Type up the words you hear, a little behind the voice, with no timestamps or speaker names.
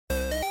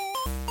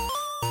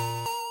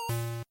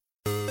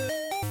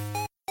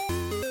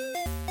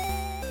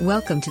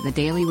Welcome to the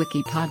Daily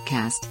Wiki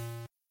podcast,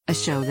 a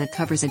show that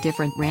covers a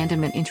different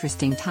random and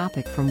interesting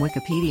topic from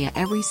Wikipedia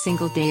every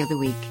single day of the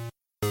week.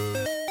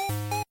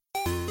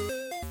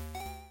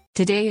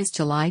 Today is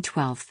July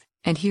 12th,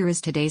 and here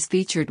is today's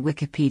featured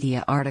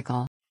Wikipedia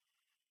article.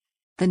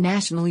 The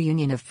National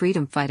Union of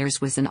Freedom Fighters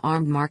was an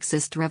armed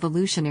Marxist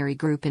revolutionary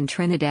group in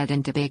Trinidad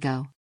and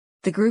Tobago.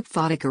 The group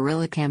fought a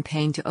guerrilla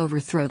campaign to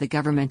overthrow the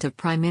government of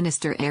Prime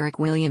Minister Eric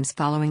Williams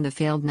following the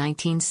failed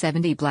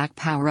 1970 Black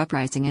Power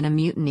uprising and a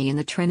mutiny in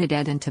the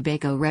Trinidad and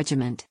Tobago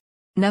Regiment.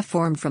 NUF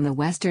formed from the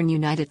Western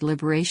United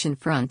Liberation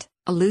Front,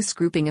 a loose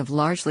grouping of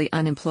largely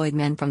unemployed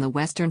men from the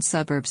western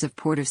suburbs of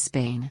Port of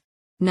Spain.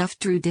 NUF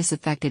drew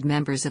disaffected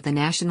members of the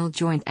National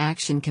Joint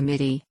Action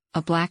Committee,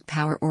 a Black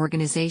Power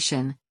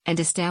organization,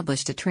 and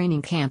established a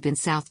training camp in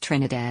South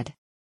Trinidad.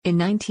 In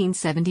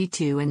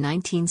 1972 and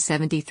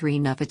 1973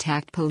 NUF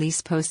attacked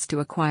police posts to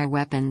acquire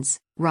weapons,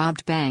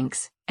 robbed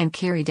banks, and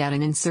carried out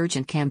an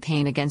insurgent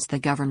campaign against the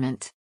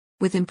government.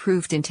 With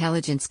improved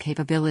intelligence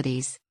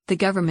capabilities, the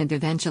government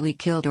eventually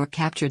killed or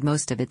captured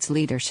most of its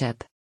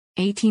leadership.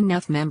 18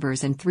 NUF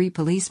members and 3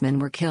 policemen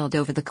were killed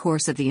over the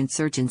course of the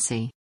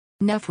insurgency.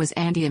 NUF was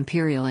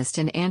anti-imperialist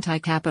and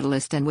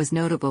anti-capitalist and was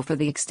notable for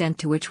the extent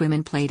to which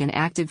women played an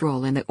active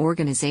role in the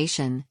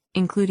organization,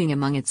 including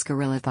among its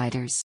guerrilla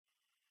fighters.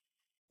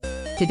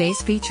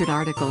 Today's featured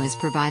article is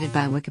provided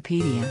by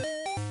Wikipedia.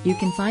 You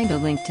can find a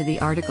link to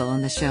the article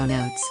in the show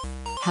notes.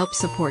 Help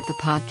support the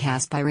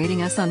podcast by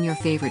rating us on your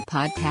favorite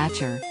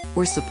podcatcher,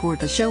 or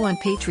support the show on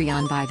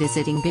Patreon by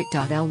visiting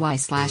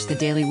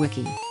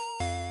bit.ly/thedailywiki.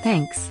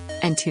 Thanks,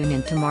 and tune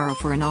in tomorrow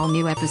for an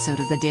all-new episode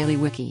of the Daily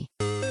Wiki.